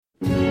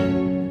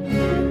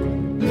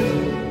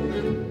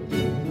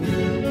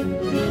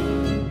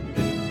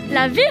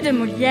La vie de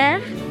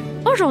Molière,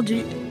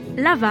 aujourd'hui,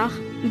 l'avare,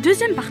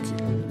 deuxième partie.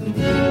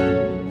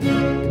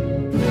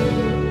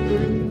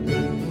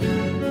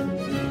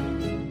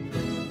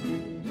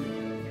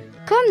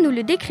 Comme nous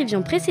le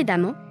décrivions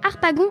précédemment,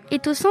 Harpagon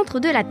est au centre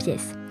de la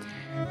pièce.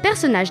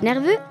 Personnage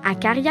nerveux,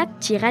 acariâtre,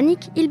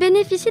 tyrannique, il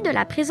bénéficie de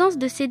la présence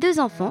de ses deux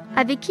enfants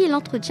avec qui il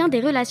entretient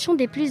des relations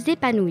des plus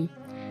épanouies.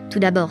 Tout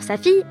d'abord sa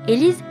fille,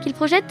 Élise, qu'il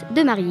projette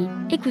de marier.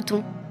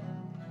 Écoutons.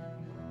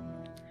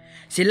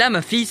 C'est là,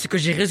 ma fille, ce que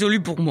j'ai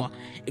résolu pour moi.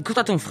 Et quant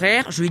à ton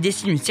frère, je lui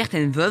dessine une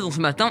certaine veuve dont ce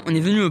matin on est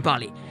venu me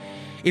parler.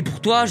 Et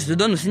pour toi, je te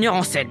donne au seigneur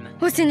Anselme.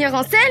 Au seigneur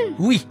Anselme ?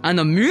 Oui, un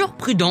homme mûr,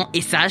 prudent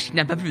et sage qui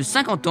n'a pas plus de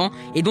 50 ans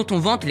et dont on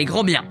vante les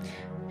grands biens.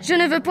 Je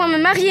ne veux point me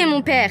marier,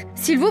 mon père,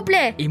 s'il vous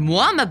plaît. Et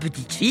moi, ma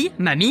petite fille,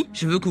 mamie,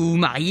 je veux que vous vous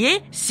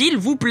mariez, s'il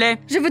vous plaît.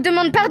 Je vous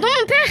demande pardon,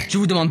 mon père. Je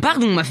vous demande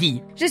pardon, ma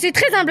fille. Je suis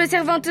très humble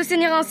servante au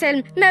seigneur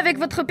Anselme, mais avec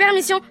votre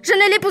permission, je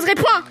ne l'épouserai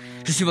point.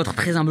 Je suis votre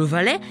très humble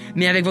valet,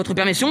 mais avec votre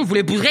permission, vous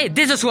l'épouserez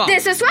dès ce soir. Dès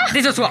ce soir ?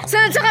 Dès ce soir. Ce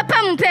ne sera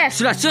pas, mon père.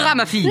 Cela sera,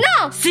 ma fille.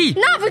 Non. Si.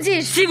 Non, vous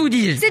dis-je. Si, vous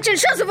dis-je. C'est une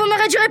chose où vous me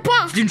réduirez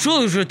point. C'est une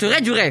chose où je te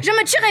réduirai. Je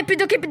me tuerai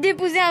plutôt que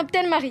d'épouser un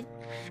tel mari.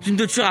 Tu ne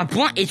te tueras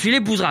point et tu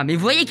l'épouseras. Mais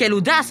voyez quelle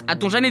audace!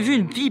 A-t-on jamais vu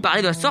une fille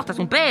parler de la sorte à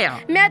son père?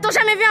 Mais a-t-on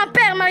jamais vu un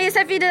père marier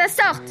sa fille de la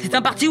sorte? C'est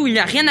un parti où il n'y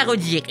a rien à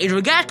redire, et je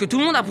gage que tout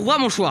le monde approuvera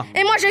mon choix.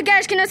 Et moi je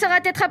gage qu'il ne sera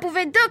être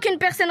approuvé d'aucune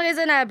personne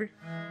raisonnable.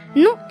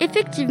 Non,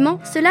 effectivement,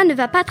 cela ne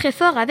va pas très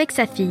fort avec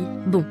sa fille.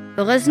 Bon,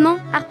 heureusement,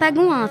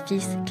 Harpagon a un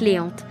fils,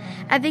 Cléante,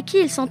 avec qui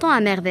il s'entend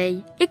à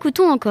merveille.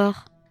 Écoutons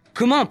encore.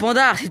 Comment,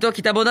 Pandare, c'est toi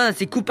qui t'abandonnes à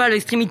ces coupables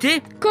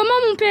extrémités? Comment,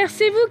 mon père,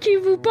 c'est vous qui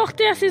vous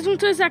portez à ces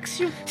honteuses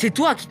actions? C'est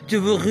toi qui te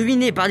veux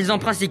ruiner par des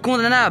emprunts si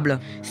condamnables.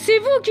 C'est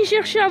vous qui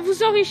cherchez à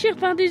vous enrichir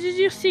par des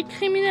usures si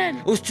criminelles.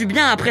 Oses-tu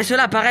bien après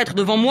cela paraître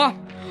devant moi?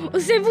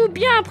 Osez-vous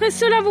bien après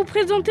cela vous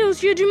présenter aux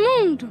yeux du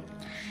monde?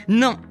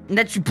 Non,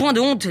 n'as-tu point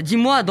de honte,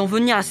 dis-moi, d'en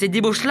venir à ces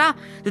débauches-là,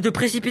 de te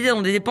précipiter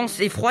dans des dépenses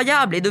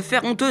effroyables et de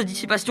faire honteuse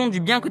dissipation du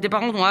bien que tes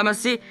parents ont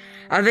amassé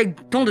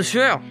avec tant de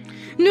sueur?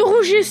 Ne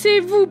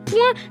rougissez-vous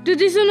point de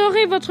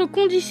déshonorer votre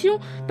condition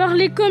par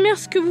les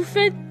commerces que vous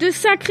faites, de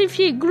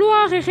sacrifier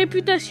gloire et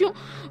réputation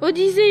au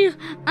désir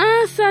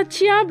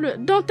insatiable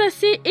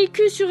d'entasser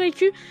écu sur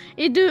écu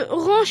et de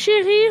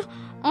renchérir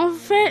en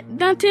fait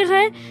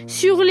d'intérêt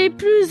sur les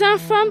plus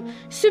infâmes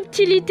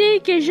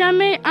subtilités qu'aient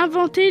jamais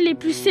inventées les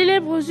plus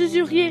célèbres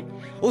usuriers.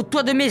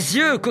 Ôte-toi de mes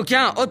yeux,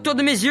 coquin, ôte-toi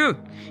de mes yeux!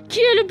 Qui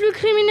est le plus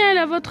criminel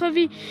à votre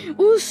avis?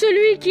 Ou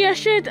celui qui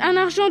achète un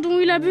argent dont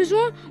il a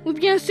besoin, ou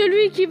bien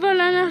celui qui vole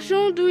un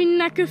argent d'où il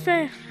n'a que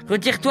faire?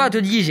 Retire-toi, te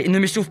dis-je, et ne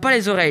m'échauffe pas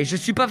les oreilles. Je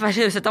suis pas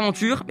fâché de cette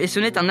aventure, et ce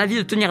n'est un avis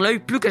de tenir l'œil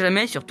plus que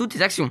jamais sur toutes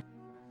tes actions.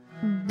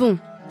 Bon,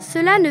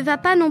 cela ne va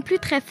pas non plus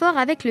très fort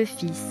avec le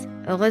fils.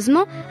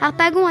 Heureusement,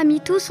 Harpagon a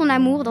mis tout son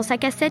amour dans sa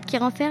cassette qui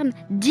renferme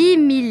 10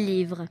 000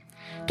 livres.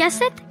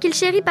 Cassette qu'il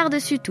chérit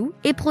par-dessus tout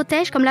et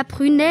protège comme la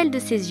prunelle de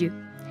ses yeux.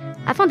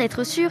 Afin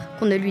d'être sûr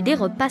qu'on ne lui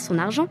dérobe pas son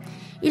argent,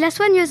 il a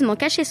soigneusement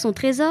caché son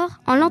trésor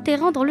en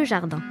l'enterrant dans le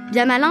jardin.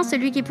 Bien malin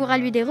celui qui pourra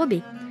lui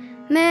dérober.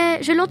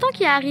 Mais je l'entends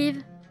qui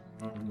arrive.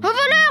 Au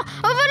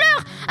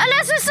voleur, à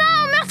l'assassin,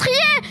 au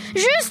meurtrier,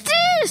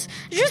 justice,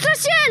 juste au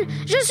ciel,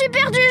 je suis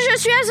perdu, je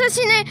suis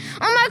assassiné,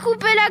 on m'a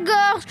coupé la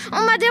gorge,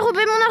 on m'a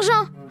dérobé mon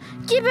argent.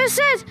 Qui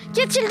possède?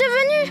 Qu'est-il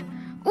devenu?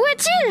 Où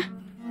est-il?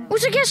 Où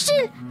se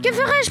cache-t-il? Que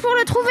ferais-je pour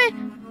le trouver?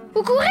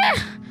 Où courir?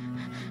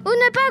 Où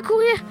ne pas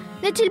courir?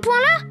 N'est-il point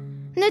là?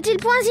 N'est-il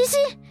point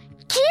ici?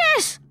 Qui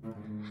est-ce?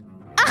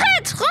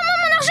 Arrête! Rends-moi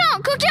mon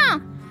argent,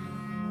 coquin!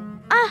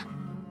 Ah,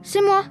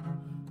 c'est moi.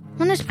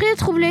 Mon esprit est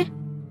troublé.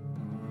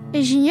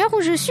 Et j'ignore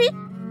où je suis,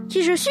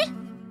 qui je suis,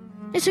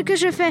 et ce que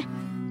je fais.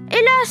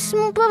 Hélas,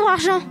 mon pauvre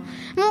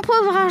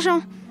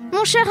argent,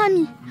 mon cher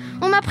ami,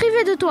 on m'a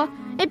privé de toi.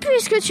 Et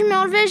puisque tu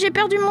m'as enlevé, j'ai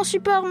perdu mon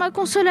support, ma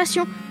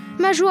consolation,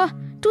 ma joie.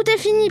 Tout est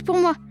fini pour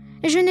moi,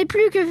 et je n'ai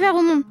plus que faire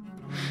au monde.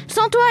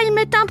 Sans toi, il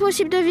m'est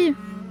impossible de vivre.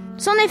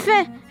 C'en est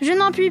fait, je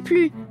n'en puis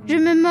plus, je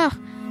me mords,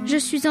 je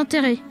suis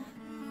enterré.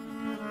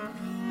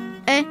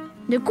 Eh,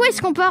 de quoi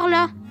est-ce qu'on parle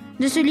là?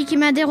 De celui qui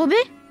m'a dérobé?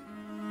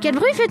 Quel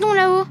bruit fait-on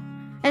là-haut?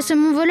 Est-ce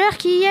mon voleur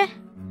qui y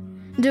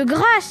est? De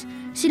grâce,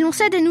 si l'on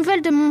sait des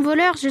nouvelles de mon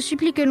voleur, je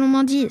supplie que l'on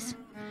m'en dise.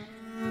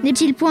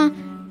 N'est-il point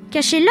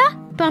caché là,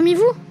 parmi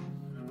vous?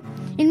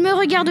 Ils me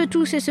regardent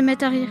tous et se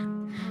mettent à rire.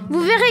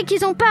 Vous verrez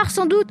qu'ils ont part,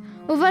 sans doute,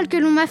 au vol que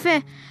l'on m'a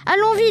fait.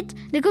 Allons vite,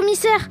 des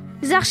commissaires,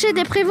 des archers,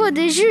 des prévôts,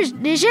 des juges,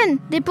 des gènes,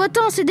 des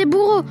potences et des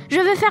bourreaux. Je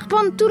vais faire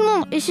pendre tout le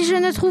monde, et si je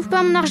ne trouve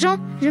pas mon argent,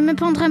 je me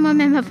pendrai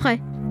moi-même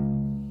après.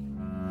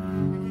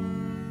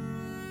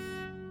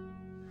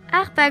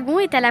 Harpagon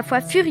est à la fois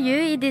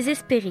furieux et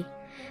désespéré.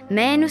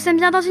 Mais nous sommes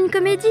bien dans une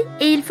comédie,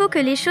 et il faut que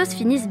les choses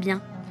finissent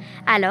bien.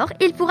 Alors,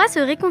 il pourra se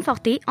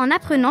réconforter en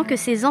apprenant que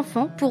ses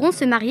enfants pourront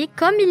se marier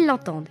comme ils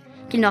l'entendent,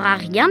 qu'il n'aura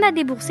rien à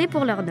débourser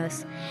pour leurs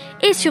noces.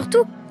 Et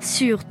surtout,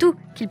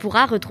 qu'il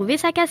pourra retrouver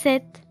sa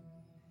cassette.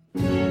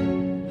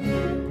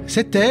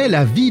 C'était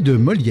La vie de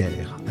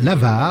Molière,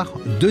 l'avare,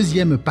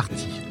 deuxième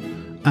partie.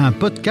 Un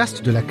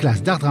podcast de la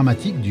classe d'art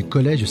dramatique du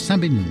Collège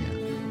Saint-Bénigne.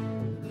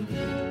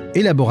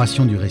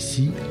 Élaboration du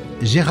récit,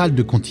 Gérald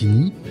de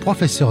Contini,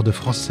 professeur de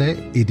français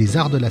et des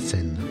arts de la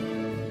scène.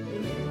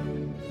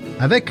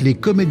 Avec les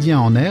comédiens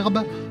en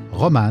herbe,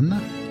 Romane,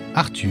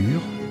 Arthur,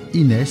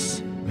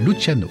 Inès,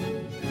 Luciano.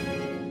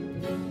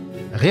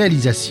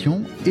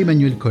 Réalisation,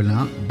 Emmanuel,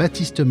 Collin,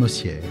 Baptiste,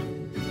 Mossiere.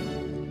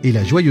 Et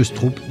la joyeuse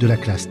troupe de la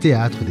classe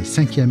théâtre des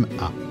 5e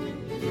A.